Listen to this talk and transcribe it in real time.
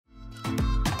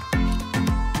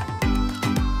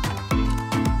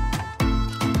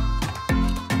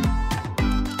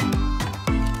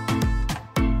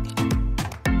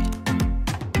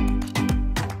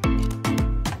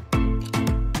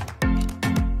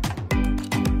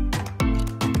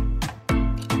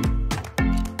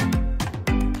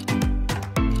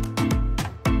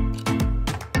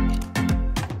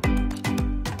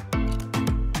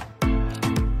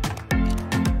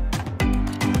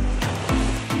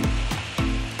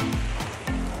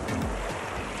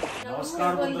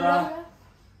নমস্কার বন্ধুরা।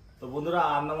 তো বন্ধুরা,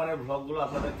 আন্দামানের ব্লগগুলো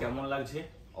আপনাদের কেমন লাগছে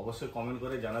অবশ্যই কমেন্ট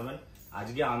করে জানাবেন।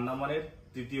 আজকে আন্দামানের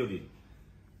তৃতীয় দিন।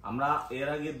 আমরা এর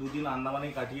আগে দুদিন আন্দামানে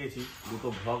কাটিয়েছি, দুটো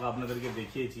ব্লগ আপনাদেরকে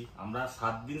দেখিয়েছি। আমরা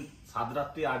 7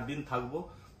 রাত্রি 8 দিন থাকবো।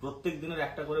 প্রত্যেক দিনের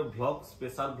একটা করে ব্লগ,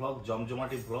 স্পেশাল ব্লগ,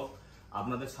 জমজমাটি ব্লগ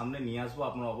আপনাদের সামনে নিয়ে আসবো।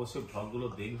 আপনারা অবশ্যই ব্লগগুলো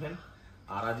দেখবেন।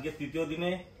 আর আজকে তৃতীয়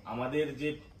দিনে আমাদের যে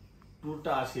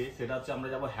ট্যুরটা আছে সেটা হচ্ছে আমরা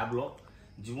যাবো হ্যাবলক।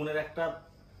 জীবনের একটা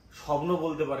স্বপ্ন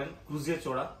বলতে পারেন, ক্রুজে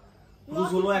চড়া। ক্রুজ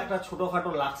হলো একটা ছোটখাটো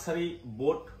লাক্সারি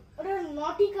বোট,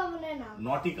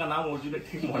 নটিকা নাম, ওর জন্য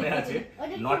ঠিক মনে আছে।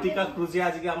 নটিকা ক্রুজে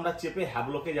আজকে আমরা চেপে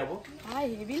হ্যাবলকে যাবো।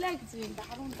 হেভি লাগছে,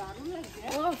 দারুণ দারুণ লাগছে।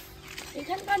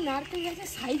 এখানকার নারকেল গাছের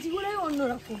সাইজগুলোই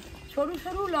অন্যরকম, সরু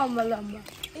সরু লম্বা লম্বা।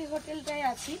 এই হোটেলটায়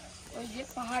আছি ওই যে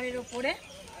পাহাড়ের ওপরে,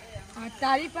 আর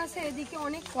তারই পাশে এদিকে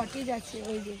অনেক কটেজ আছে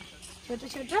ওই যে ছোট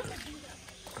ছোট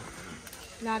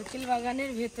নারকেল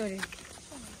বাগানের ভেতরে।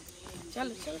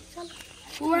 চলো চলো চলো,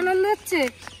 খুব আনন্দ হচ্ছে,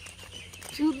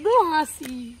 শুদ্ধ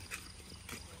হাসি।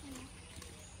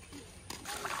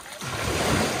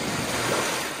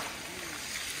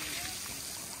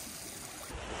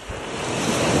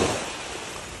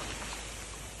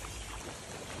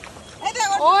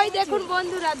 ওই দেখুন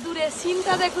বন্ধুরা, দূরে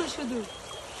সিনটা দেখুন, শুধু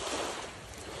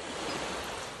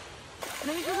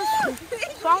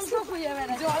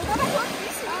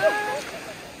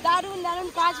দারুন দারুন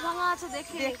কাজ ভাঙা আছে,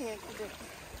 দেখে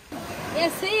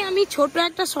এসেই আমি ছোট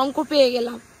একটা শঙ্খ পেয়ে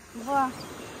গেলাম।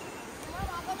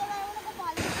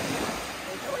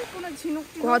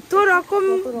 কত রকম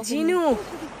ঝিনুক,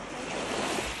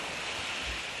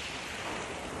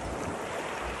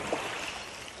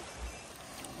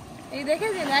 এই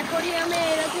দেখেছেন অ্যাকোরিয়ামে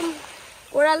এরকম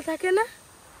কোরাল থাকে না,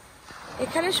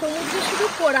 এখানে সমুদ্রে শুধু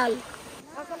কোরাল।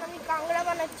 এখন আমি কাঁকড়া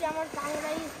বানাচ্ছি। আমার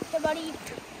কাঁকড়াই বাড়ি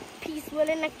ফিশ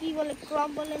বলে না কি বলে, ক্রপ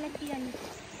বলে না কি জানি,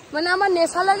 মানে আমার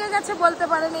নেশা লেগে গেছে বলতে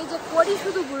পারেন। এই যে কড়ি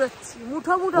শুধু গুড়োচ্ছি,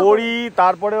 মুঠো মুঠো কড়ি,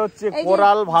 তারপরে হচ্ছে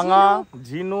কোরাল ভাঙা,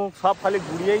 ঝিনুক, সব খালি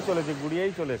গুড়িয়েই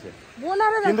চলেছে।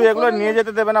 কিন্তু এগুলো নিয়ে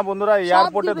যেতে দেবে না বন্ধুরা,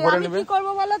 এয়ারপোর্টে ধরে নেবে। কি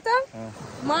করবো বলো তো,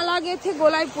 মালা গেথে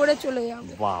গলায় পড়ে চলে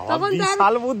যাবো।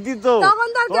 বিশাল বুদ্ধি তো,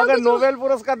 তোমাকে নোবেল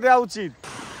পুরস্কার দেওয়া উচিত।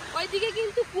 ওইদিকে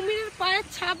কিন্তু কুমিরের পায়ের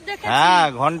ছাপ দেখা। হ্যাঁ,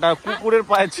 ঘন্টা কুকুরের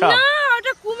পায়ের ছাপ। না,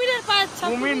 ওটা কুমিরের পায়ের ছাপ।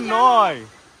 কুমির নয়।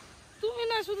 তুমি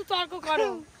না শুধু তর্ক করো,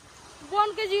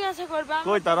 বোনকে জিজ্ঞাসা করবা।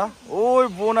 কই তারা? ওই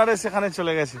বোন আরে সেখানে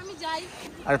চলে গেছে। আমি যাই।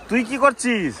 আরে তুই কি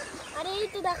করছিস? আরে এই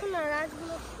তো দেখো না,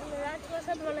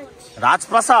 রাজপ্রাসাদ বানাচ্ছি।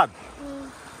 রাজপ্রাসাদ?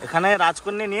 এখানে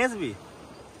রাজকন্যা নিয়ে আসবি?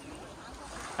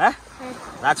 হ্যাঁ,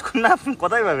 রাজকন্যা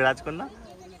কোথায় পাবি? রাজকন্যা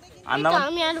আন্দামান।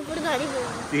 আমি আর উপরে দাঁড়িয়ে পড়ব।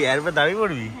 তুই এর উপরে দাঁড়িয়ে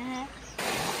পড়বি? হ্যাঁ।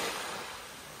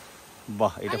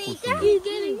 বাহ, এটা খুব সুন্দর।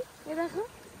 এই দেখো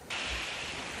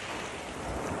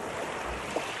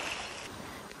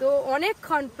তো,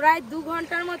 অনেকক্ষণ প্রায় 2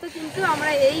 ঘন্টার মতো কিন্তু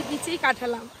আমরা এই বিচেই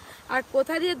কাটালাম। আর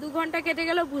কোথা দিয়ে 2 ঘন্টা কেটে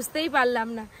গেল বুঝতেই পারলাম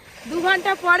না। 2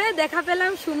 ঘন্টা পরে দেখা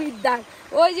পেলাম সুমিতদার,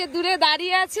 ওই যে দূরে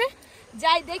দাঁড়িয়ে আছে।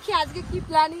 যাই দেখি আজকে কি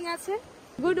প্ল্যানিং আছে।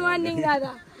 গুড মর্নিং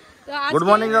দাদা। তো গুড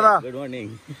মর্নিং দাদা। Good morning.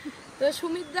 তো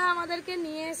সুমিতদা আমাদেরকে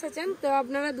নিয়ে এসেছেন। তো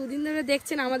আপনারা 2 দিন ধরে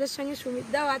দেখছেন আমাদের সঙ্গে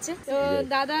সুমিতদাও আছে। তো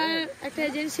দাদা একটা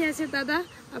এজেন্সি আছে, দাদা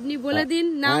আপনি বলে দিন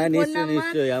নাম, ফোন নাম্বার।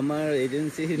 নিশ্চয়ই, আমার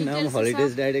এজেন্সির নাম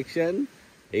হলিডেজ ডাইরেকশন।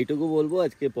 এইটুকু বলবো,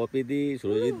 আজকে পপিদি,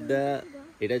 সুরজিৎ দা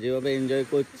এটা যেভাবে এনজয়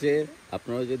করছে,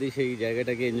 আপনারা যদি সেই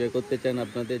জায়গাটাকে এনজয় করতে চান,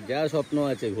 আপনাদের যা স্বপ্ন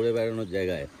আছে ঘুরে বেড়ানোর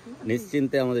জায়গায়,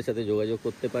 নিশ্চিন্তে আমাদের সাথে যোগাযোগ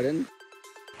করতে পারেন।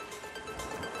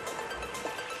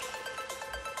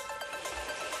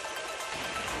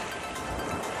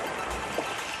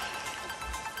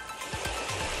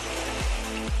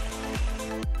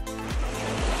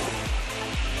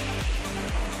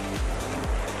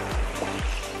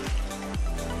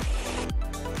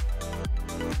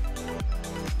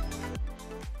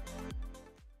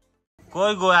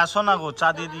 কই গো, আসো না গো, চা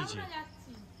দিয়ে দিয়েছি।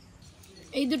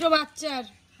 এই দুটো বাচ্চার।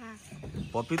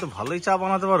 পপি তো ভালোই চা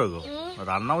বানাতে পারো গো,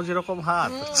 রান্নাও যেরকম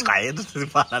হাত, চায়ে তো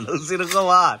বানানো সেরকম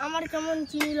হাত। আমার কেমন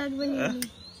চিনি লাগবে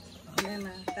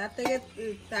না, তার থেকে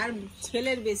তার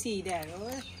ছেলের বেশি।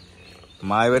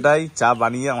 মা বেটাই চা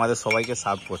বানিয়ে আমাদের সবাইকে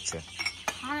সার্ভ করছে।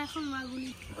 আর এখন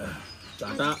মাগুলি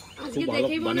চাটা খুব ভালো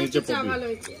বানিয়েছে পপি।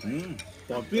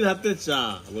 পপির হাতে চা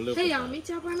বলে আমি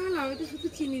চা বানালাম, আমি তো শুধু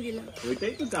চিনি দিলাম।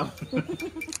 ওইটাই তো চা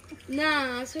না,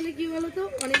 আসলে কি বলতো,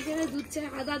 অনেক জায়গায় দুধ চায়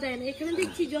আদা দেয় না। এখানে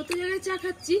দেখছি যত জায়গায় চা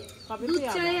খাচ্ছি দুধ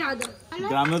চায়ে আদা।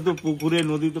 গ্রামে তো পুকুরে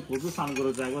নদীতে প্রচুর স্নান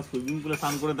করেছে, একবার সুইমিং পুলে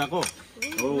স্নান করে দেখো,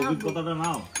 ওর অভিজ্ঞতাটা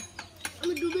নাও।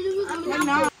 আমি ডুবে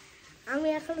আমি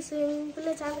এখন সুইমিং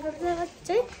পুলে চান করতে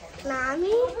যাচ্ছি না,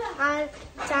 আমি আর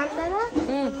চান দাদা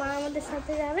মা আমাদের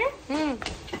সাথে যাবে।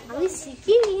 আমি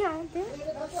শিখিনি, আমাদের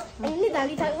এমনি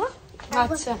দাঁড়িয়ে থাকবো।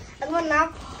 আচ্ছা, একবার না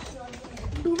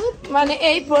মানে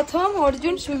এই প্রথম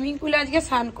অর্জুন সুইমিং পুলে আজকে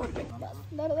স্নান করবে।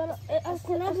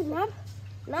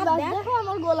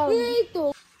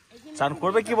 স্নান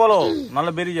করবে কি বলো,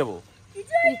 নাহলে বেরিয়ে যাবো।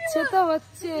 ইচ্ছে তো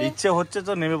হচ্ছে, ইচ্ছে হচ্ছে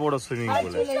তো নেমে পড়ো সুইমিং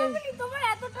পুলে।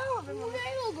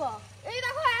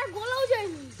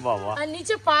 বাবা, আর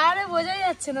নিচে পাহাড়ে বোঝাই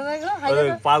যাচ্ছে না, দেখো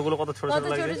পা গুলো কত ছোট ছোট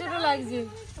ছোট ছোট লাগছে।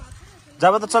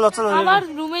 যাবে তো, চলো চলো। আবার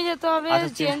রুমে যেতে হবে,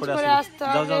 চেঞ্জ করে আসতে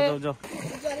যাও হবে। যাও যাও যাও।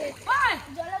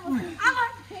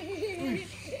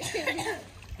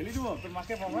 ফেলি দেবো তোর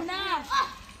মাকে বাবা? না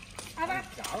আবার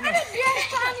আরে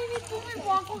ড্রেসটা আনিনি, তুমি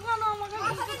বকো কেন আমাকে?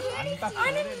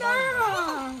 আরে না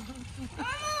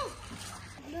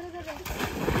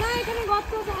না, এখানে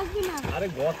গর্ত আসবি না। আরে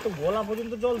গর্ত গোলা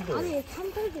পর্যন্ত জল তো। আরে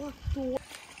এখানটাই গর্ত।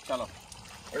 চলো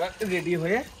এবার রেডি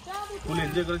হয়ে ফুল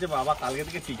এনজয় করেছে বাবা। কালকে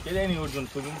থেকে শিখতে যায়নি অর্জুন,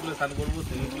 সুইমিং পুলে স্নান করবো,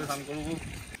 সুইমিং পুলে স্নান করবো।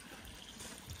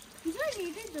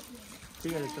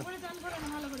 ঠিক আছে,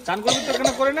 স্নান করবি তো কেন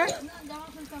করে না?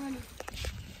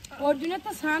 অর্জুনের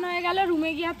তো স্নান হয়ে গেল,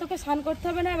 রুমে গিয়ে আর তোকে স্নান করতে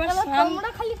হবে না। এবার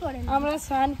খালি করেন, আমরা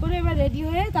স্নান করে এবার রেডি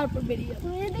হয়ে তারপর বেরিয়ে যাবো।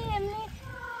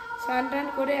 স্নান টান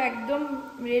করে একদম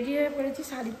রেডি হয়ে পড়েছি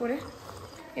শাড়ি পরে।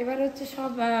 এবার হচ্ছে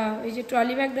সব এই যে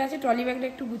ট্রলি ব্যাগটা আছে, ট্রলি ব্যাগটা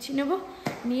একটু গুছিয়ে নেবো,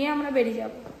 নিয়ে আমরা বেরিয়ে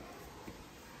যাব।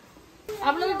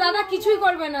 আপনাদের দাদা কিছুই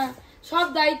করবে না, সব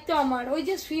দায়িত্ব আমার। ওই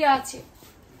যে শুয়ে আছে,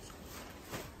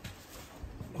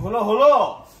 হলো হলো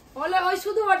বলে ওই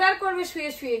শুধু অর্ডার করবে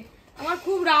শুয়ে শুয়ে। আমার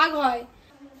খুব রাগ হয়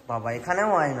বাবা, এখানেও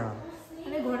হয় না।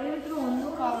 মানে ঘরের ভিতরে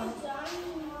অন্ধকার।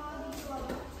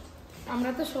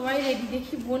 আমরা তো সবাই রেডি,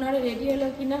 দেখি বোন আরে রেডি হলো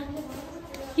কিনা।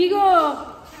 কি গো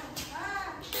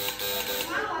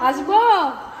আসবো?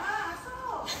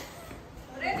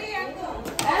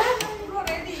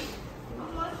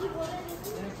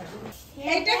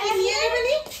 এইটা কি নিয়ে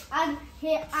যাবেনি? আর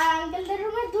আঙ্কেলদের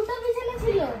রুমে দুটো বিছানা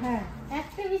ছিল, হ্যাঁ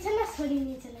একটা বিছানা সরিয়ে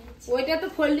নিয়ে চলে গেছে। ওইটা তো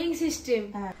ফোল্ডিং সিস্টেম।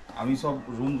 আমি সব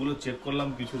রুমগুলো চেক করলাম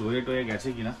কিছু রয়ে টয়ে গেছে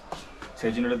কিনা,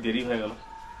 সেই জন্য এটা দেরি হয়ে গেল।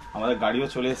 আমাদের গাড়িও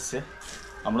চলে এসছে,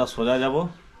 আমরা সোজা যাব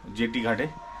জেটি ঘাটে,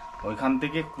 ওইখান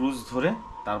থেকে ক্রুজ ধরে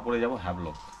তারপরে যাব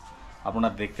হ্যাভলক। আপনারা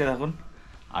দেখতে থাকুন।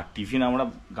 আর টিফিন আমরা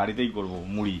গাড়িতেই করব,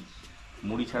 মুড়ি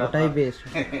মুড়ি ছাড়া ওটাই বেশ।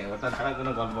 ওটা ছাড়া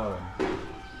কোনো গল্প হবে না।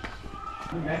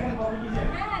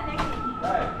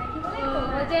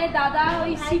 ওই যে দাদা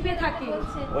ওই শিপে থাকে,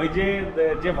 ওই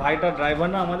যে ভাইটা ড্রাইভার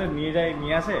না আমাদের নিয়ে যায়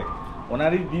নিয়ে আসে,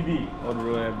 ওনারই দিদি ওর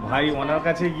ভাই ওনার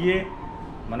কাছে গিয়ে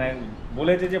মানে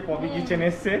বলেছে যে পপি কিচেন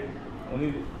এসছে, উনি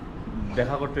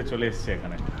দেখা করতে চলে এসছে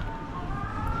এখানে।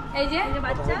 এই যে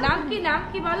বাচ্চা নাম কি, নাম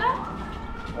কি বলো?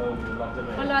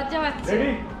 ও লজ্জা বাচ্চা।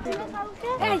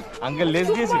 আঙ্কেল লেস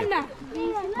দিয়েছে,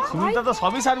 সুমিতা তো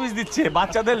সবই সার্ভিস দিচ্ছে,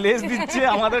 বাচ্চাদের লেস দিচ্ছে,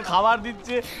 আমাদের খাবার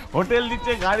দিচ্ছে, হোটেল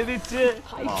দিচ্ছে, গাড়ি দিচ্ছে।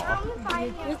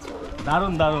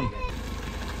 দারুণ দারুণ।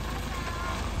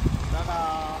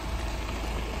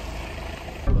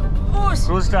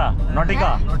 ক্রুজটা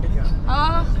নটিকা,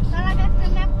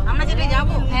 আমরা যেটা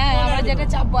যাবো, হ্যাঁ আমরা যেটা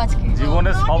চাপবো আজকে।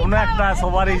 জীবনের স্বপ্ন একটা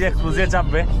সবারই যে ক্রুজে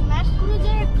চাপবে।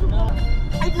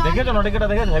 দেখেছো নটিকাটা,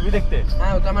 দেখেছো হেভি দেখতে?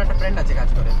 হ্যাঁ, ওটা আমার একটা ফ্রেন্ড আছে কাজ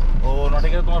করে। ও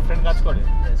নটিকাতে তোমার ফ্রেন্ড কাজ করে?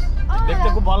 দেখতে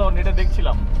খুব ভালো, নেটে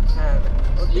দেখছিলাম। হ্যাঁ,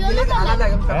 ও দিলে আলাদা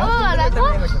একদম।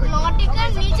 নটিকার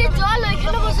নিচে জল,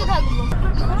 ওইখানে বসে থাকবো।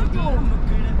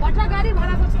 কটা গাড়ি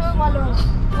ভাড়া করতে হবে বলো?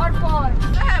 পর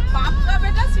হ্যাঁ, বাপ কা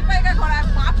বেটা সিপাই কা ঘোড়া,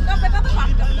 বাপ কা বেটা তো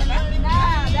বাপ কা বেটা না,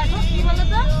 দেখো কি বলো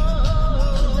তো,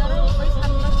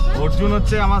 অর্জুন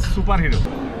হচ্ছে আমার সুপার হিরো।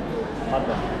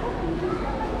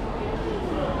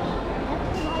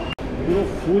 পুরো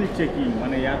ফুল চেকিং,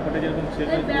 মানে এয়ারপোর্টে যেরকম চেক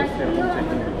হয় সেরকম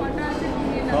চেকিং,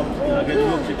 সব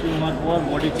লাগেজগুলো চেকিং হওয়ার পর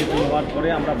বডি চেকিং হওয়ার পরে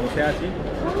আমরা বসে আছি।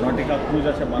 নটিকা ক্রুজ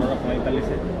আছে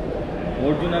 12:45-এ।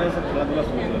 অর্জুন আর এসে খেলাধুলা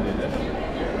শুরু করে দিয়েছে।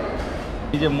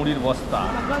 এই যে মুড়ির বস্তা,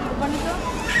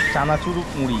 চানাচুর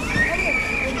মুড়ি।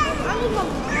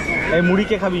 এই মুড়ি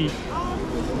কে খাবি?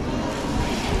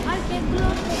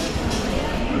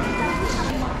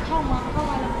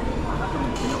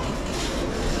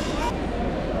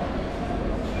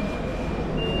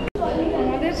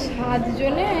 আমাদের 7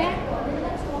 জনে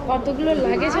কতগুলো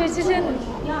লাগেজ হয়েছে জানো?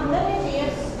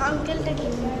 আঙ্কেলটা কি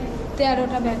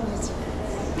 13টা ব্যাগ হয়েছে।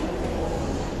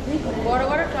 বড়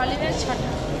বড় ট্রলি ব্যাগ 6টা।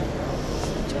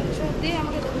 দিয়ে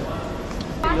আমাকে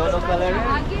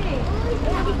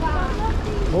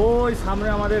ওই সামনে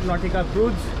আমাদের নটিকা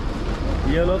ক্রুজ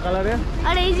ইয়েলো কালারের।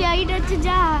 আর এই যে এটা হচ্ছে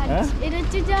জাহাজ, হ্যাঁ? এটা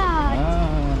হচ্ছে জাহাজ।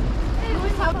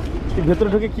 তুই ভেতরে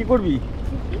ঢুকে কি করবি?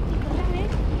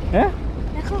 হ্যাঁ,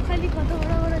 দেখো খালি কত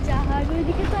বড় বড় জাহাজ,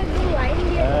 ওইদিকে তো একদম লাইন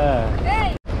দিয়ে। হ্যাঁ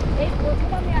এই প্রথম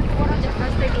আমি এত বড়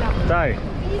জাহাজ দেখলাম, তাই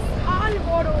বিশাল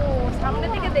বড়। সামনে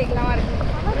থেকে দেখলাম আর কি,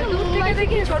 দূর থেকে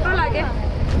দেখি ছোট লাগে।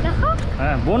 দেখো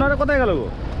হ্যাঁ। বোন আর কোথায় গেল গো?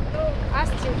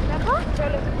 আসছে, দেখো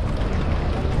চলো।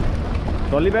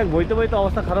 ট্রলি ব্যাগ বইতে বইতে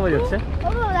অবস্থা খারাপ হয়ে যাচ্ছে।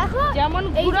 দেখো যেমন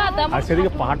ঘোরা তেমন আর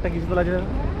সেদিকে পাহাড়টা কিছু তোলা আছে।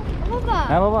 বাবা,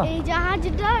 হ্যাঁ বাবা, এই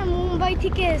জাহাজটা মুম্বাই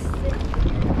থেকে এসেছে।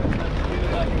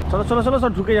 চলো চলো চলো,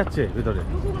 সব ঢুকে যাচ্ছে ভিতরে।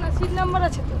 ঢুকুক না, সিট নাম্বার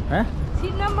আছে তো। হ্যাঁ,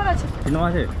 সিট নাম্বার আছে তো। সিনেমা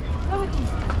আছে। তবে কি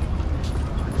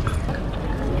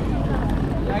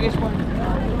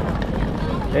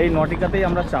এই নটিকাতেই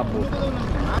আমরা চাপবো।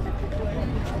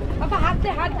 বাবা হাত দে,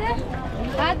 হাত দে,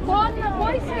 হাত ধর না,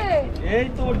 কইছে এই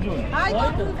তো অর্জুন,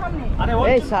 সামনে। আরে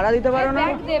এই সারা দিতে পারো না?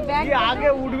 ব্যাগ দে, ব্যাগ কি আগে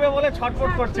উঠবে বলে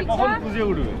ছটফট করছে, কখন খুঁজে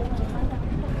উঠবে।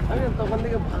 তখন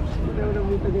থেকে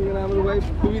মুখে দেখে আমার ভাই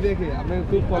খুবই দেখে, আপনাকে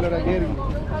খুব ফলো রাখে আর কি।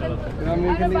 আমি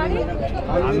এখানে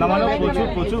আন্দামানেও প্রচুর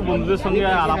প্রচুর বন্ধুদের সঙ্গে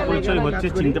আলাপ পরিচয় হচ্ছে,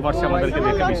 চিনতে পারছে আমাদেরকে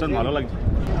দেখে, ভীষণ ভালো লাগছে।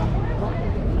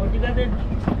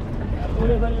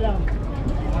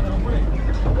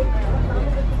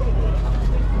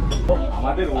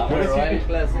 আমাদের উপরে রয়্যাল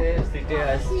ক্লাসে সিটে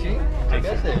আসছি, ঠিক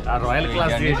আছে? আর রয়্যাল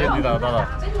ক্লাস দিয়েছে দাদা।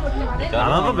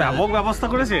 দাদা তো ব্যাপক ব্যবস্থা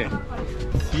করেছে।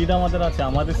 সিট আমাদের আছে,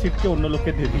 আমাদের সিটকে অন্য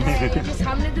লোককে দিয়ে দিয়েছে।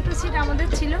 সামনে দুটো সিট আমাদের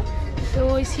ছিল, তো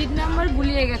ওই সিট নাম্বার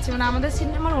গুলিয়ে গেছে, মানে আমাদের সিট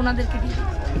নাম্বার ওনাদেরকে দিয়ে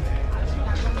দিয়েছে।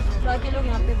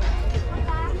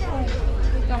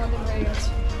 আমাদের হয়ে গেছে।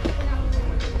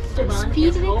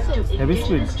 স্পিড দেখছো? Heavy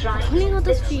speed. এখনই কত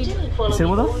স্পিড, কিসের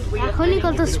মতো? এখনই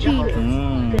কত স্পিড।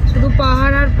 শুধু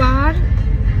পাহাড় আর পাহাড়,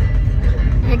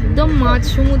 একদম মাঝ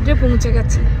সমুদ্রে পৌঁছে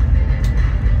গেছে,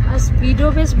 আর স্পিডও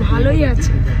বেশ ভালোই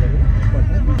আছে।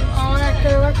 আমার একটা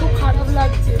ব্যাপার খুব খারাপ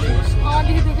লাগছে, আমার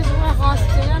দিকে দেখে সবাই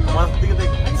হাসছে, জানো?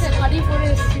 শাড়ি পরে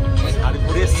এসছি। শাড়ি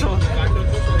পরে এসছো?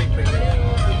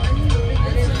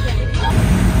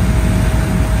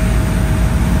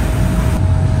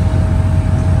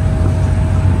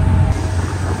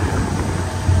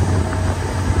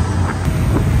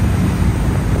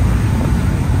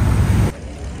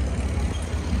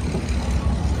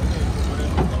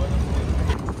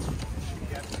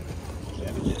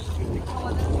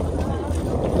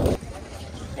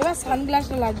 এবার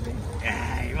সানগ্লাসটা লাগবে।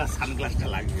 এবার সানগ্লাসটা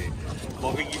লাগবে।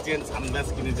 কবে গিয়েছেন সানগ্লাস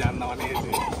কিনেছে, আন্দামানে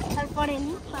এসে। তারপরে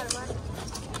নি পারবার।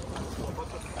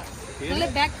 তাহলে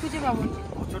ব্যাগ খুঁজে পাবো না।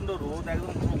 প্রচন্ড রোদ,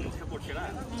 একদম পুরো মুখে পড়ছে না।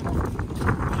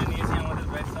 তুলে নিয়েছি আমাদের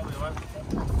ব্যাগ সব, এবার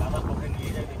দাদা কোথায়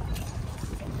নিয়ে যাবে।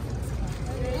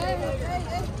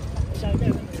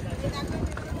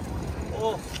 ও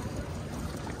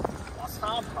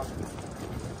অসাধারণ,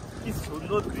 কি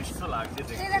সুন্দর দৃশ্য লাগছে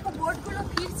দেখতে। এই দেখো বোটগুলো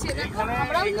ফিরছে, দেখো এখানে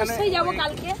আমরাও নিশ্চয়ই যাবো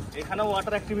কালকে। এখানে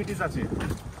ওয়াটার অ্যাক্টিভিটিস আছে।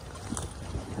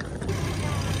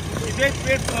 শীতের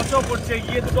পেট নচও করছে,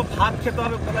 গিয়ে দুটো ভাত খেতে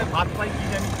হবে, কোথায় ভাত পাই কি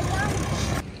জানি।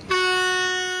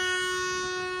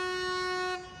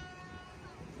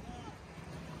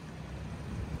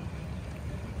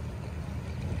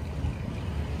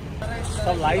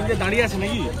 সব লাইন দিয়ে দাঁড়িয়ে আছে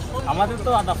নাকি? আমাদের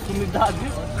তো আদা সুমিধা আছে,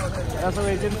 এরা সব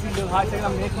এজেন্সি লোক আছে,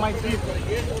 মেক মাই ট্রিপ।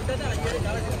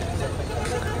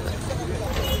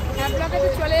 ব্লকে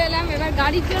চলে এলাম, এবার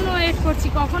গাড়ির জন্য ওয়েট করছি,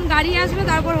 কখন গাড়ি আসবে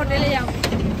তারপর হোটেলে যাবো।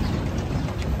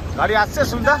 গাড়ি আসছে,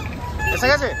 সুমিধা এসে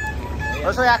গেছে,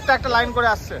 ওই সব একটা একটা লাইন করে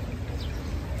আসছে।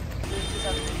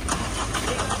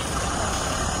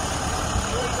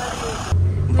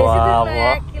 বেশি দূর বাহ, না,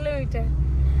 বাহ। 1 কিলোমিটার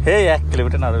হে 1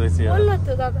 কিলোমিটার না, আরো বেশি হবে। বললো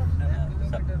তো দাদা।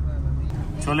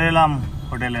 চলে এলাম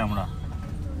হোটেলে আমরা।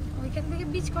 ওইখান থেকে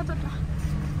বিচ কতটা?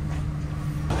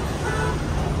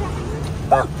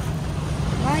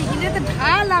 ভাই হিলে তো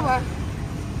ঢাল আবার।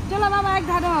 চলো বাবা, এক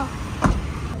ধারো।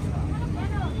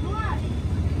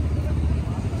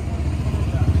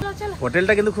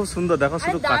 হোটেলটা কিন্তু খুব সুন্দর, দেখো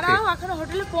শুধু কাঠে। দাঁড়াও, এখনো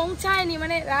হোটেলে পৌঁছায়নি,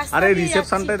 মানে রাস্তা আরে দিয়ে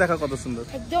রিসেপশনটাই যাচ্ছি। দেখো কত সুন্দর।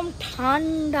 একদম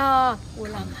ঠান্ডা।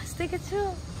 কোলা মাছ দেখেছো?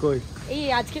 কই? এই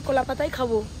আজকে কোলা পাতাই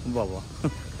খাবো। বাবা,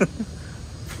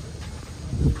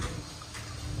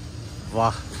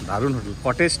 বাহ, দারুণ হোটেল,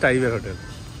 কটেজ টাইপের হোটেল।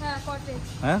 হ্যাঁ, কটেজ।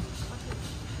 হ্যাঁ,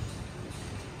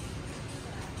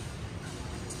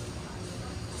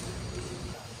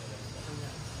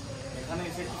 এখানে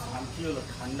এসে কি শান্তি হলো,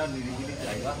 ঠান্ডা নিরিবিলি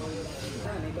জায়গা।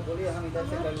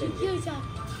 কি হয়েছে?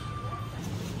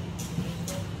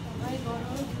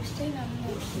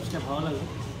 ভালো লাগে।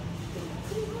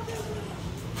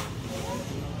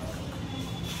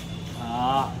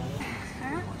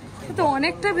 তো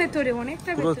অনেকটা ভেতরে,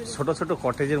 অনেকটা পুরো ভেতরে। ছোট ছোট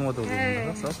কটেজের মতো room, হ্যাঁ।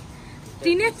 দেখো সব।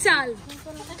 টিনের চাল।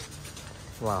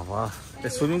 বাহ বাহ,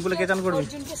 সুইমিং পুলে কে চান করবি?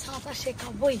 অর্জুনকে সাঁতার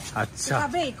শেখাবোই। আচ্ছা,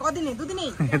 যাবে কদিনে? দুদিনেই?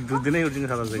 দুদিনেই অর্জুন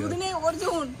সাঁতার শিখবে। দুদিনেই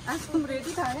অর্জুন তুমি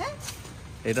রেডি থাক। হ্যাঁ,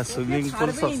 এটা সুইমিং পুল,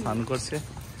 সব স্নান করছে।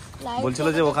 বলছিল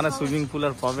যে ওখানে সুইমিং পুল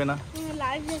আর পাবে না।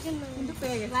 লাইফ জ্যাকেট না, কিন্তু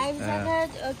পেয়ে গেছে। লাইফ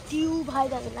জ্যাকেট টিউব ভাই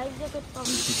যাবে, লাইফ জ্যাকেট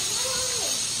পাবো।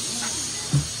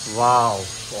 ওয়াও,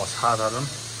 অসাধারণ।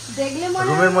 দেখলে মনে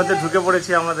রুমের মধ্যে ঢুকে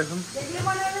পড়েছি আমরা, দেখুন। দেখলে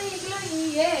মনে হবে এগুলো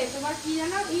ইয়ে, তোমার কি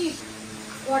জানো, ইট।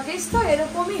 কটেজ তো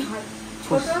এরকমই হয়,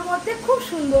 ছোটর মধ্যে খুব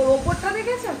সুন্দর। ওপরটা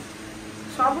দেখেছো,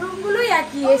 সব রুমগুলোই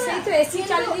একই। এসেই তো এসি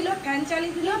চালিয়ে দিল, ফ্যান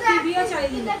চালিয়ে দিল, টিভিও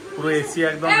চালিয়ে দিল, পুরো এসি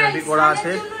একদম রেডি করা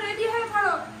আছে। রেডি হয়ে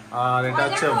পড়ো। আর এটা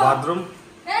হচ্ছে বাথরুম,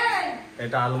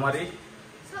 এটা আলমারি।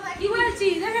 কি বলছি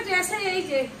দেখেছো, এসে এই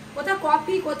যে কোথা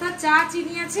কফি, কোথা চা,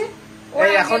 চিনি আছে।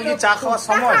 এই এখন কি চা খাওয়ার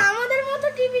সময়? আমাদের মতো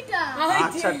টিভিটা।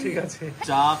 আচ্ছা ঠিক আছে,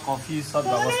 চা কফি সব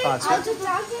ব্যবস্থা আছে।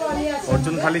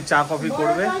 অর্জুন খালি চা কফি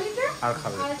করবে আর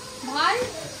খাবে। ভাই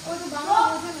ও তো বাংলা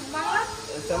বোঝে না, বাংলা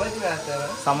समझ में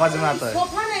आता है।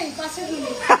 সোফা নেই পাশে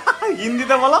রুমে,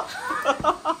 হিন্দিতে বলো,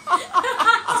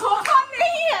 সোফা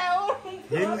নেই है वो।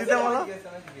 हिंदी बोलो,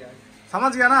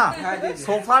 समझ गया ना?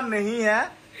 सोफा नहीं है,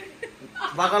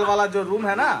 बगल वाला जो रूम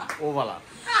है ना वो वाला।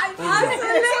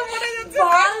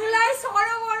 বাংলায়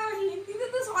সরবড়, হিন্দিতে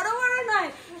তো সরবড় নয়,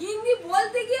 হিন্দি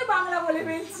বলতে গিয়ে বাংলা বলে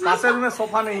ফেলছি। पासेर रूम में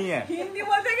सोफा नहीं है, হিন্দি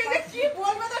বলতে গিয়ে কি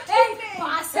বলবো তো ঠিক নেই।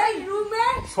 পাশের রুমে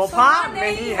सोफा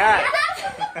नहीं है।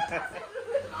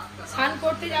 স্নান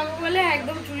করতে যাবো বলে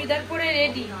একদম চুড়িদার পরে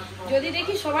রেডি। যদি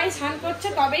দেখি সবাই স্নান করছে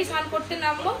তবেই স্নান করতে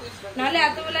নামবো, নাহলে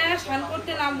এত বেলায় আর স্নান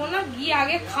করতে নামবো না, গিয়ে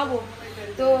আগে খাবো।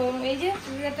 তো এই যে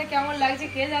চুড়িদারটা কেমন লাগছে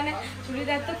কে জানে।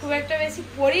 চুড়িদার তো খুব একটা বেশি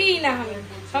পরেই না, আমি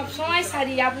সব সময়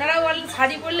শাড়ি। আপনারাও বলেন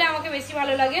শাড়ি পরলে আমাকে বেশি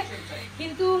ভালো লাগে,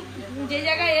 কিন্তু যে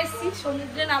জায়গায় এসছি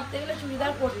সমুদ্রে নামতে গেলে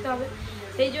চুড়িদার পরতে হবে,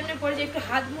 সেই জন্য পরে যে একটু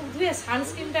হাত মুখ ধুয়ে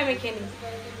সানস্ক্রিনটা মেখে নিই।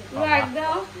 পুরো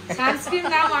একদম সানস্ক্রিন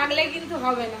না মাখলে কিন্তু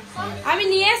হবে না। আমি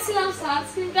নিয়ে এসেছিলাম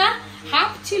সানস্ক্রিনটা,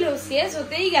 হাফ ছিল, শেষ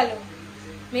হতেই গেল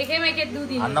মেখে মেখে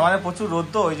দুদিন। আন্দামানে প্রচুর রোদ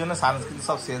তো ওই জন্য সানস্ক্রিন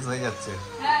সব শেষ হয়ে যাচ্ছে।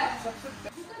 হ্যাঁ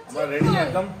আমরা রেডি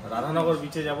একদম রাধানগর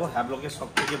বিচে যাবো, হ্যাবলকের সব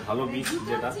থেকে ভালো বিচ,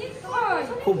 যেটা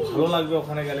খুব ভালো লাগবে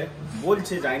ওখানে গেলে।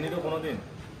 বলছে যাইনি তো কোনোদিন।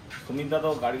 সুমিতদা তো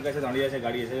গাড়ির কাছে দাঁড়িয়ে আছে,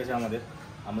 গাড়ি এসে গেছে আমাদের,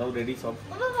 আমরাও রেডি সব।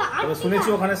 তবে শুনেছি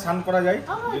ওখানে স্নান করা যায়,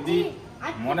 যদি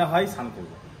মনে হয় স্নান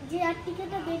করবো।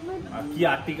 আর কি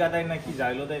আটটিকা দেয় না কি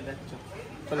জাইলো দেয় দেখছো।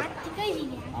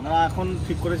 আমরা এখন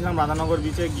ঠিক করেছিলাম রাধানগর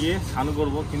বিচে গিয়ে স্নান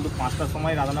করবো, কিন্তু 5টার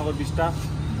সময় রাধানগর বিচটা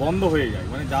বন্ধ হয়ে যায়,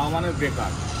 মানে যাওয়া মানে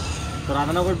বেকার। তো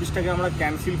রাধানগর বিচটাকে আমরা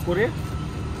ক্যান্সেল করে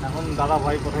এখন দাদা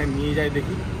ভাই কোথায় নিয়ে যায়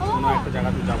দেখি, কোনো একটা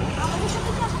জায়গাতে যাবো।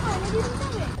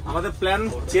 আমাদের প্ল্যান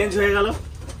চেঞ্জ হয়ে গেল,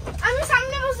 আমি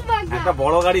সামনে বসবো। একটা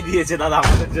বড় গাড়ি দিয়েছে দাদা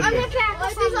আমাদের জন্য।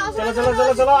 চলো চলো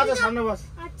চলো চলো, আচ্ছা সামনে বস।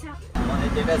 আচ্ছা মানে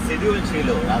যেটা শিডিউল ছিল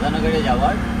রাধানগরে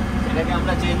যাওয়ার, সেটাকে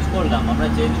আমরা চেঞ্জ করলাম। আমরা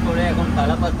চেঞ্জ করে এখন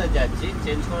কালাপাত্তা যাচ্ছি।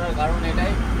 চেঞ্জ করার কারণ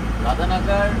এটাই,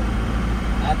 রাধানগর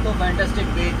এত ফ্যান্টাস্টিক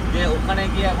বিচ যে ওখানে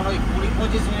গিয়ে এখন ওই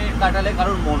 20-25 মিনিট কাটালে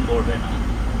কারোর মন ভরবে না।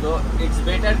 তো ইটস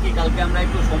বেটার কি কালকে আমরা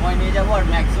একটু সময় নিয়ে যাবো আর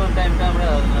ম্যাক্সিমাম টাইমটা আমরা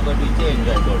রাধানগর বিচে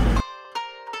এনজয় করবো।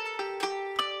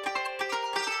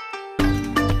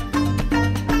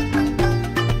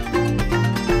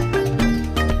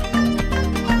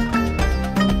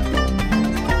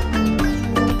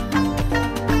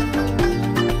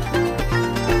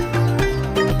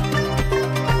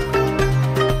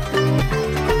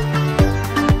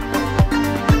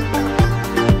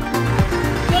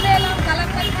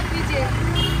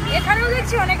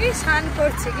 অনেকেই স্নান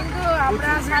করছে, কিন্তু আমরা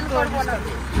স্নান করবো না।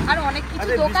 আর অনেক কিছু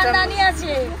দোকানদানি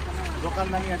আছে,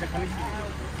 দোকানদানি আছে খালি।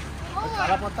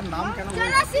 কালাপাত্তার নাম কেন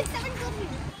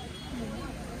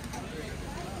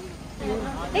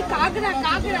এই কাঁকড়া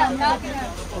কাঁকড়া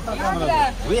কাঁকড়া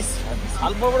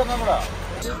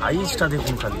साइजটা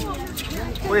দেখুন खाली।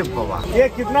 ओए बाबा, ये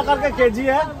कितना करके केजी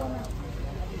है?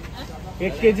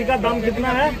 1 केजी का दाम कितना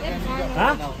है?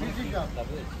 हाँ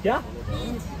क्या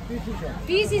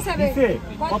পিস হিসাবে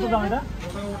কত দাম? এটা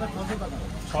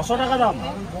 600 টাকা দাম।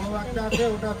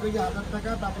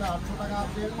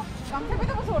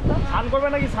 স্নান করবে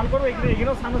নাকি? স্নান করবে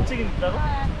এখানেও স্নান হচ্ছে কিন্তু দেখো,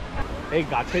 এই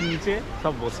গাছের নিচে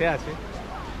সব বসে আছে,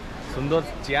 সুন্দর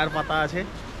চেয়ার পাতা আছে,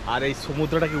 আর এই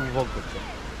সমুদ্রটাকে উপভোগ করছে।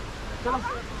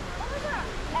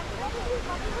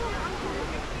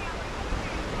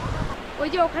 ওই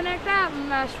যে ওখানে একটা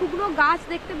শুকনো গাছ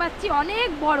দেখতে পাচ্ছি অনেক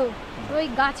বড়, ওই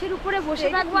গাছের উপরে বসে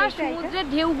থাকবো আর সমুদ্রের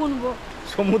ঢেউ গুনবো।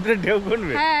 সমুদ্রের ঢেউ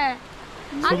গুনবে? হ্যাঁ,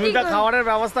 সুমিতা খাবারের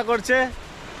ব্যবস্থা করছে,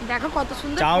 দেখো কত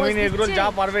সুন্দর চাউমিন এগরোল যা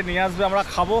পারবে নিয়ে আসবে, আমরা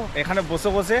খাবো এখানে বসে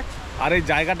বসে আর এই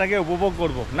জায়গাটাকে উপভোগ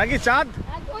করব নাকি চাঁদ?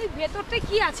 ওই ভেতরটা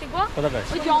কি আছে গো? কোথায়?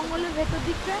 ওই জঙ্গলের ভেতর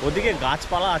দিকটা ওদিকে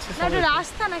গাছপালা আছে, না এটা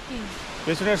রাস্তা নাকি?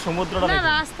 পেছনের সমুদ্রটা না দেখুন।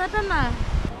 রাস্তাটা না,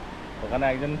 ওখানে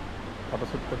একজন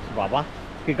ফটোশুট করছে। বাবা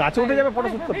কি গাছে উঠে যাবে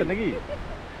ফটোশুট করতে নাকি?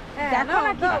 দেখো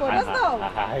না কি করছো?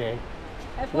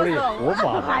 ওরে ও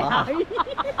বাবা,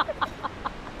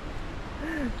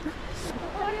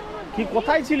 কি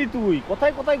কোথায় ছিলি তুই?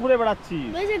 কোথায় কোথায় ঘুরে বেড়াচ্ছিস?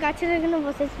 ওই যে গাছের এখানে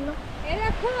বসেছিল। এই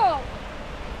দেখো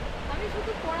আমি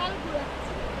শুধু কোরাল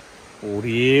ঘুরাচ্ছি।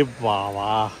 ওরে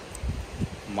বাবা,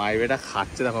 মাই বেটা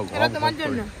খাচ্ছে দেখো, ঘম ঘম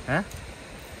করে। হ্যাঁ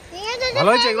ভালো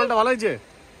হয়েছে, এগুলোটা ভালো হয়েছে।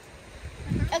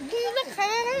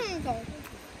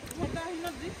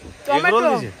 টমেটো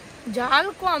ঝাল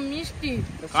কম, মিষ্টি।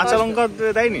 কাঁচা লঙ্কা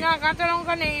দেয়নি? না, কাঁচা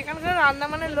লঙ্কা নেই। এখানকার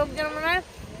আন্দামানের লোকজন মনে হয়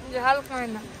ঝাল খায়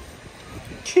না।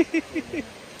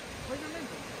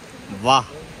 বাহ,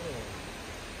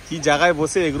 কি জায়গায়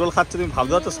বসে এগরোল খাচ্ছে তুমি,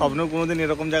 ভাবতে পারছো? স্বপ্নেও কোনোদিন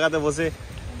এরকম জায়গাতে বসে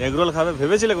এগরোল খাবে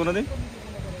ভেবেছিলে কোনোদিন?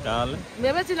 তাহলে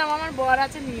ভেবেছিলাম আমার বর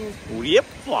আছে নিয়ে। ওরে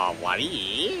বাবারি,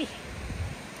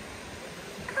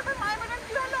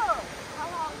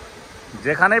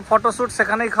 যেখানেই ফটোশুট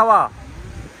সেখানেই খাওয়া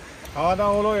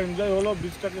দাওয়া হলো, এনজয় হলো,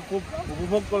 বীজটাকে খুব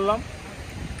উপভোগ করলাম।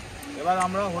 এবার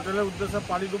আমরা হোটেলের উদ্দেশ্যে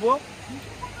পাড়ি দেবো,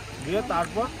 দিয়ে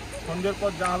তারপর সন্ধ্যের পর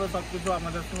যা হবে সব কিছু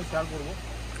আপনাদের সঙ্গে শেয়ার করবো।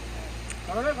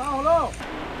 তাহলে খাওয়া হলো।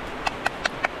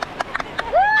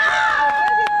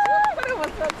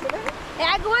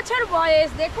 1 বছর বয়স,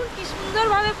 দেখুন কি সুন্দর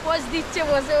ভাবে পোজ দিচ্ছে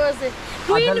বসে বসে।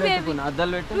 Twin baby,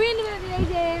 twin baby. এই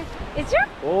যে এসো।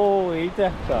 ও এইটা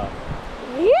একটা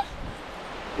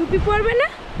টুপি পরবে না?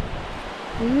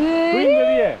 ट्विन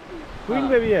बेबी है, ट्विन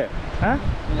बेबी है। हाँ,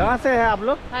 कहाँ से है आप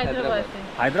लोग? हैदराबाद से।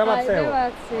 हैदराबाद से हो?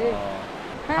 हैदराबाद से।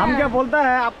 हम क्या बोलता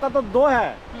है, आपका तो 2 है,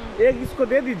 एक इसको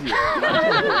दे दीजिए।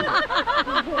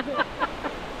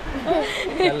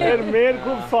 मेर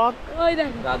खूब शौक। ওই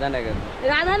দেখো রাধানগর।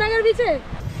 রাধানগর বিচে।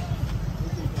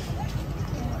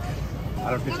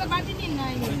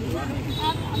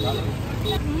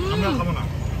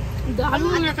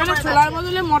 দারুণ। এখানে ছোলার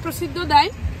বদলে মটর সিদ্ধ দেয়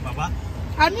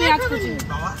আর পেঁয়াজ কুচি।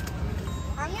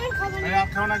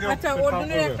 আচ্ছা, ওর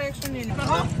জন্য একটা এক্সট্রা নিয়ে নাও।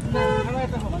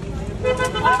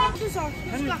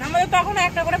 আমাদের তখন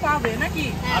একটা করে পাবে নাকি?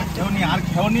 আর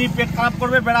খেওনি পেট খারাপ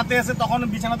করবে বেড়াতে এসে, তখন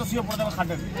বিছানা তো শুয়ে পড়ে যাবে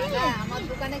খাটে। আমার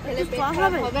দোকানে খেলে পেট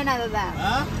খারাপ হবে না দাদা।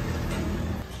 হ্যাঁ,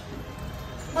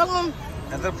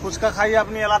 এত ফুচকা খাইয়ে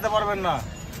আপনি এলাতে পারবেন না।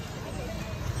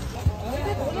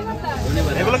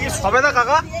 এগুলো কি সবেদা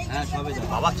কাকা? হ্যাঁ সবেদা।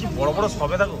 বাবা কি বড় বড়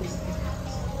সবেদা গো।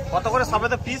 কত করে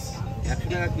সবেদা পিস? 100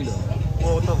 টাকা কিলো। ও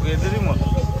তো এদেরই মতো।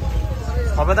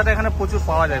 সবেদাটা এখানে প্রচুর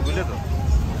পাওয়া যায়, বুঝলে তো?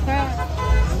 হ্যাঁ,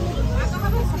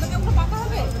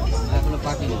 এখনো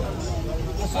পাকিনি।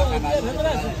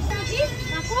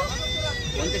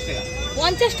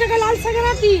 50 টাকা লাল শাকের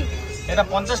আটি। এটা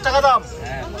 50 টাকা দাম।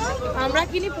 আমরা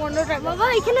কিনি 15 টাকা। বাবা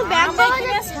এখানে ব্যাগ পাওয়া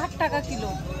যায় 60 টাকা কিলো।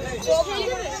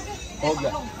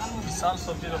 বিশাল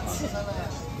সবজি দোকান।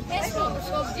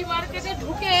 সবজি মার্কেটে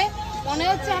ঢুকে মনে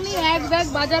হচ্ছে আমি এক ব্যাগ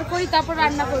বাজার করি, তারপর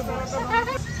রান্না করব।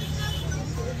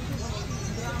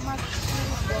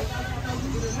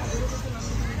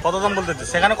 কত দাম বলতে?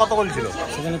 সেখানে কত বলছিল?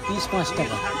 সেখানে পিস 5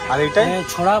 টাকা আর এইটাই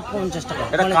ছড়া 50 টাকা।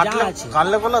 এটা মানে কাটলে যা আছে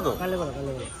কাটলে বলা তো? কালে বলা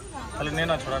কালে বলা। তাহলে নে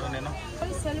না, ছোড়াটা নে না।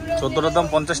 14টার দাম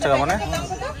 50 টাকা, মানে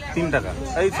 3 টাকা।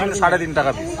 এই 3.5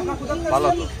 টাকা পিস। ভালো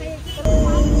তো।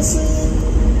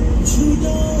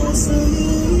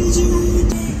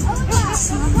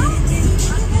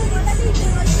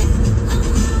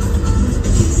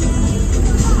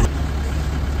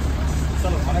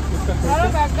 চলো, অনেক ফুচকা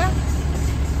খেয়েছি।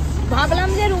 ভাবলাম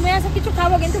যে রুমে এসে কিছু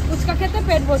খাবো, কিন্তু ফুচকা খেতে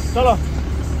পেট ভর্তি। চলো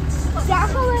চা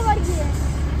খাবো এবার গিয়ে।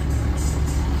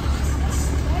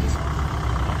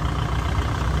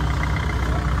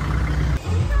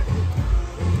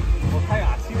 কোথায়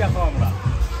আছি দেখো আমরা।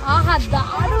 আহা,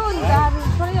 দারুণ দারুণ।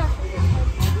 সরে যাও।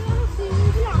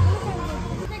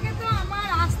 থেকে তো আমার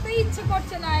আসতেই ইচ্ছে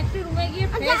করছে না। একটু রুমে গিয়ে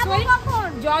ফ্রেশ হই,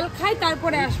 জল খাই,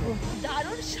 তারপরে আসবো।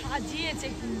 দারুণ সাজিয়েছে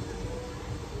কিন্তু,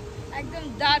 একদম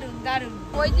দারুণ দারুণ।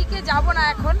 ওইদিকে যাব না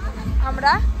এখন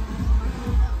আমরা।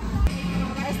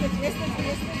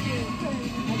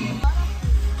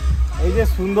 এই যে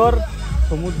সুন্দর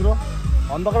সমুদ্র,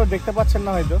 অন্ধকারে দেখতে পাচ্ছেন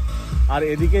না হয়তো। আর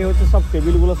এদিকেই হচ্ছে সব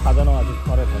টেবিলগুলো সাজানো আছে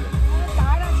ঘরে ঘরে।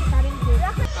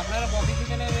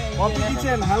 কফি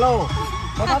কিচেন, হ্যালো,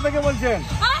 কোথা থেকে বলছেন?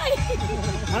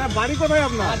 মানে বাড়ি কোথায়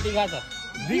আপনার?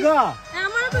 দীঘা।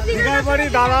 আমারও তো দীঘায় বাড়ি।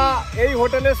 দাদা এই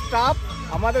হোটেলের স্টাফ,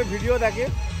 আমাদের ভিডিও দেখে,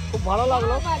 খুব ভালো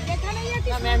লাগলো।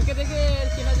 ম্যামকে দেখে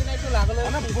চেনা চেনা একটু লাগলো।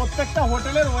 মানে প্রত্যেকটা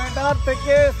হোটেলের ওয়েটার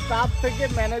থেকে, স্টাফ থেকে,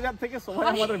 ম্যানেজার থেকে সবাই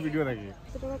আমাদের ভিডিও দেখে।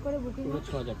 টাকা করে বুকিং?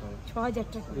 6000 টাকা। 6000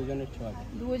 টাকা। দুজনের 6000।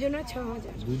 দুজনের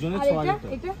 6000। দুজনের আর 6000 টাকা।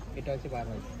 এটা এটা হচ্ছে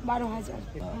 12000। 12000।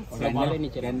 ক্যান্ডেলের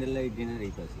নিচে ক্যান্ডেল লাইট ডিনার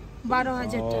এই পাশে।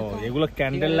 12000 ও, টাকা। এগুলো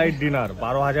ক্যান্ডেল লাইট ডিনার,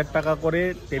 12000 টাকা করে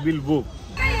টেবিল বুক।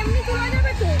 এমনি তোলা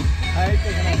যাবে তো? হ্যাঁ, এই তো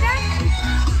এখানে। এটা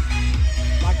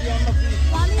বাকি আমরা কি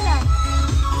বানিরা।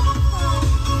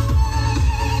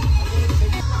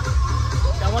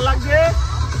 কেমন লাগছে?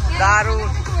 দারুণ।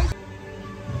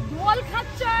 দোল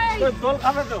খাচ্ছে। তো দোল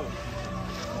খাবে তো?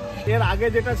 এর আগে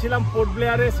যেটা ছিলাম পোর্ট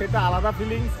ব্লেয়ারে, সেটা আলাদা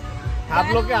ফিলিংস,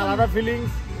 হ্যাবলোকে আলাদা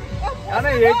ফিলিংস। মানে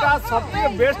এটা সবথেকে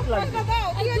বেস্ট লাগছে।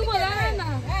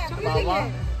 বাবা,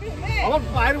 আমার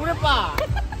পায়ের উপরে পা।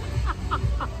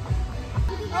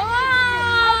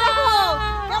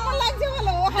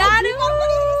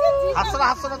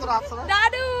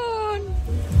 দারুন।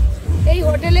 এই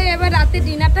হোটেলে এবার রাতে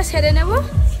ডিনারটা সেরে নেব।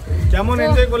 কেমন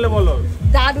এনজয় করলে বলো?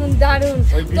 দারুন দারুন।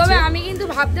 তবে আমি কিন্তু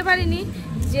ভাবতে পারিনি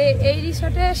যে এই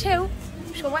রিসর্টে এসেও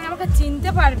সবাই আমাকে চিনতে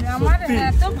পারবে। আমার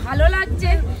এত ভালো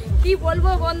লাগছে কি বলবো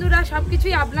বন্ধুরা,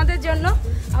 সবকিছুই আপনাদের জন্য।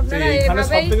 আপনারা এখানে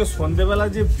এভাবেই সবথেকে সন্ধ্যেবেলা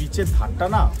যে বিচের ধারটা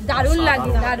না দারুন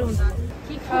লাগে, দারুন।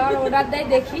 কি খাওয়ার অর্ডার দেয়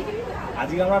দেখি।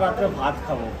 আজকে আমরা রাত্রে ভাত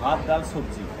খাবো, ভাত ডাল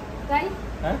সবজি। তাই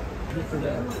হ্যাঁ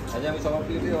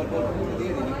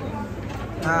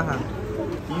হ্যাঁ হ্যাঁ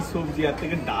কি সবজি? আর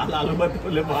থেকে ডাল আলু ভাত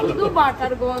হলে ভালো। শুধু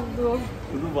বাটার গন্ধ,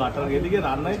 শুধু বাটার। এদিকে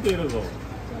রান্নাই তো এরকম।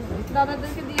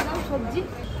 দাদাদেরকে দিয়ে দাও সবজি।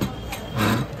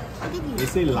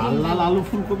 এসে লাল লাল আলু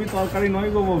ফুলকপি তরকারি নয়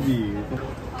গো ববি,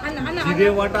 আনা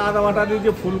জিরে বাটা আদা বাটা দিয়ে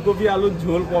যে ফুলকপি আলুর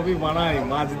ঝোল পপি বানায়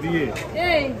মাছ দিয়ে।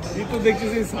 এই তুই তো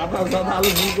দেখছিস এই সাদা সাদা আলু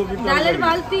ফুলকপি ডালের তরকারি।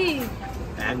 বালতি,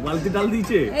 এক বালতি ডাল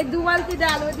দিয়েছে। এই 2 বালতি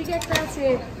ডাল, ওইদিকে একটা আছে।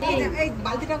 এই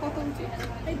বালতিটা কত উঁচু?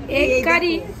 এক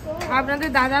কারি আপনাদের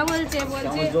দাদা বলছে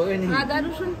আদা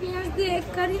রসুন পেঁয়াজ দিয়ে এক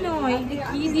কারি নয়, এটা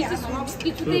কি দিচ্ছে সব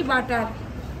কিছুতেই বাটার।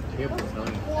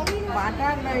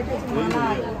 বাটার না, এটা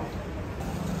মালাই।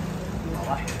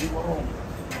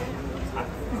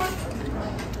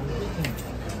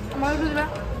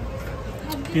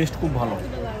 টেস্ট খুব ভালো,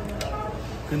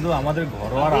 কিন্তু আমাদের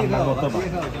ঘরোয়া রান্নার মতো নয়।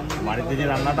 বাড়িতে যে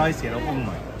রান্নাটা হয় সেরকম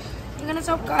নয়। এখানে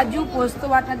সব কাজু পোস্ত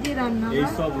বাটা দিয়ে রান্না হয়। এই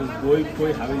সব দই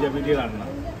ফই হাবি জাবি দিয়ে রান্না।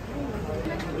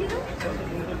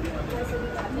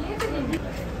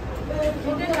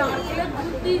 এটা নারকেলের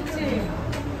দুধ দিচ্ছে।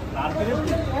 নারকেলের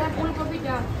দুধ? হ্যাঁ, ফুলকপি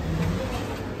ডাল।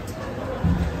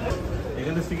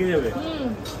 এখানে শিখে যাবে,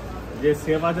 যে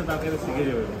শেফ আছে তার কাছে শিখে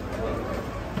যাবে।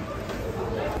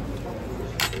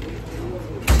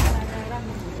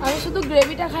 আমি শুধু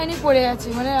গ্রেভিটা খাইনি, পড়ে আছে,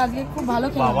 মানে আজকে খুব ভালো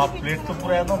খেলাম। বাবা প্লেট তো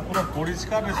পুরো একদম পুরো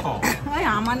পরিষ্কার এসো। ওই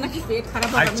আমার নাকি পেট খারাপ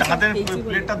আর হবে, আমি সব চাঁদের খেয়েছি বলে।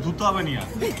 প্লেটটা ধুতে হবে না।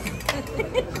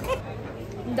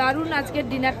 দারুণ আজকের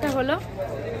ডিনারটা হলো।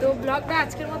 তো ব্লগটা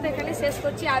আজকের মতো এখানে শেষ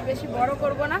করছি, আর বেশি বড়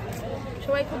করব না।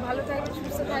 সবাই খুব ভালো থাকবেন,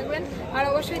 সুস্থ থাকবেন, আর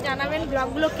অবশ্যই জানাবেন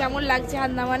ব্লগগুলো কেমন লাগছে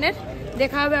আন্দামানের।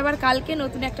 দেখা হবে আবার কালকে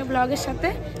নতুন একটা ব্লগের সাথে।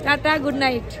 Tata, good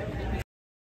night.